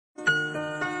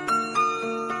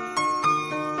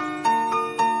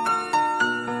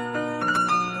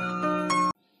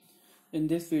In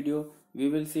this video, we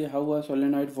will see how a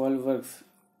solenoid valve works.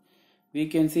 We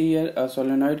can see here a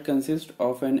solenoid consists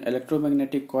of an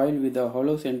electromagnetic coil with a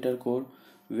hollow center core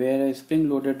where a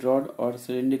spring-loaded rod or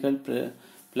cylindrical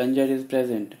plunger is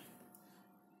present.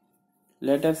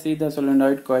 Let us see the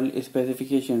solenoid coil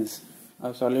specifications.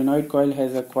 A solenoid coil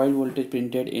has a coil voltage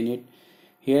printed in it.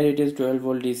 Here it is 12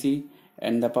 volt DC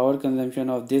and the power consumption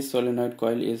of this solenoid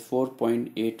coil is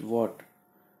 4.8 watt.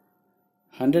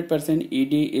 100%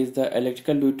 ED is the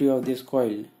electrical duty of this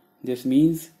coil. This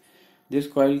means this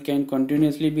coil can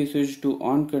continuously be switched to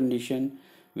on condition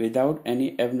without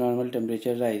any abnormal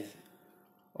temperature rise.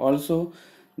 Also,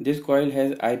 this coil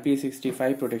has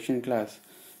IP65 protection class,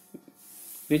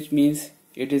 which means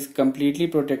it is completely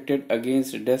protected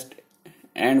against dust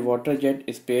and water jet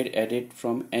sprayed at it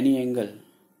from any angle.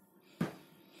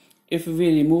 If we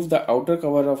remove the outer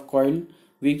cover of coil,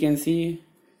 we can see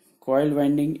coil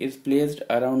winding is placed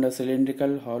around a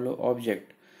cylindrical hollow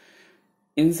object.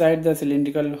 Inside the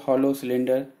cylindrical hollow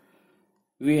cylinder,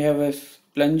 we have a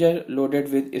plunger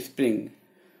loaded with spring.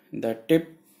 The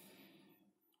tip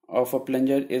of a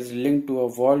plunger is linked to a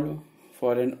valve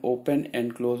for an open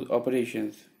and close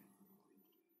operations.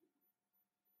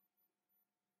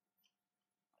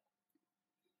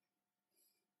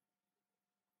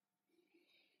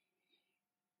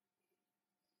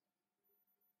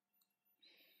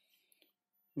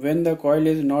 When the coil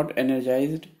is not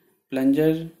energized,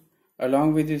 plunger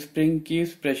along with the spring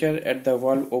keeps pressure at the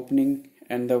valve opening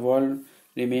and the valve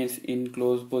remains in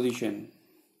closed position.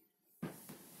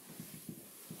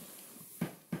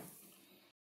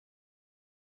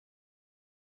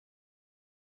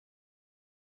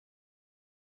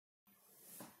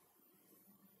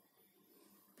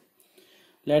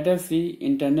 Let us see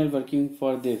internal working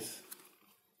for this.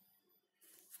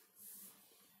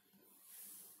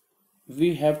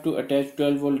 We have to attach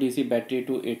 12 volt DC battery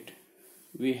to it.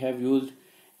 We have used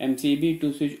MCB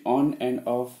to switch on and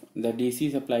off the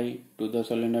DC supply to the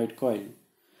solenoid coil.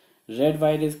 Red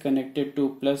wire is connected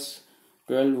to plus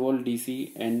 12 volt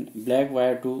DC and black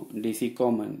wire to DC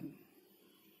common.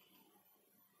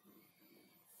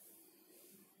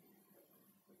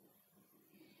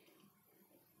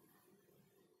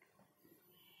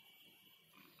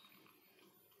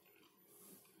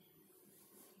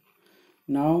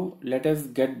 Now let us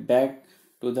get back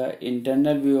to the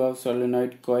internal view of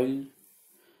solenoid coil,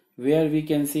 where we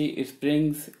can see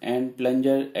springs and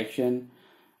plunger action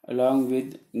along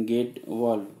with gate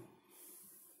valve.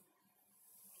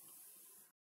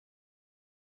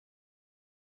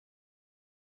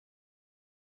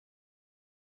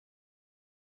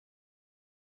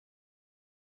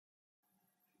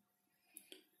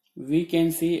 We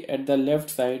can see at the left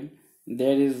side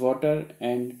there is water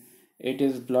and it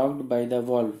is blocked by the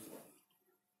valve.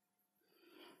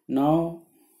 Now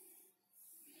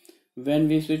when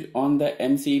we switch on the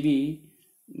MCB,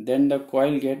 then the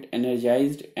coil gets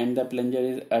energized and the plunger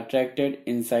is attracted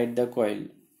inside the coil.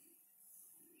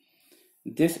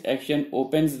 This action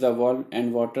opens the valve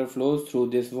and water flows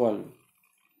through this valve.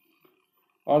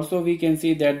 Also we can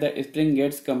see that the spring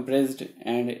gets compressed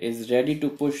and is ready to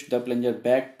push the plunger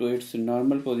back to its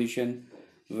normal position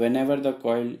whenever the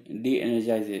coil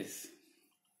de-energizes.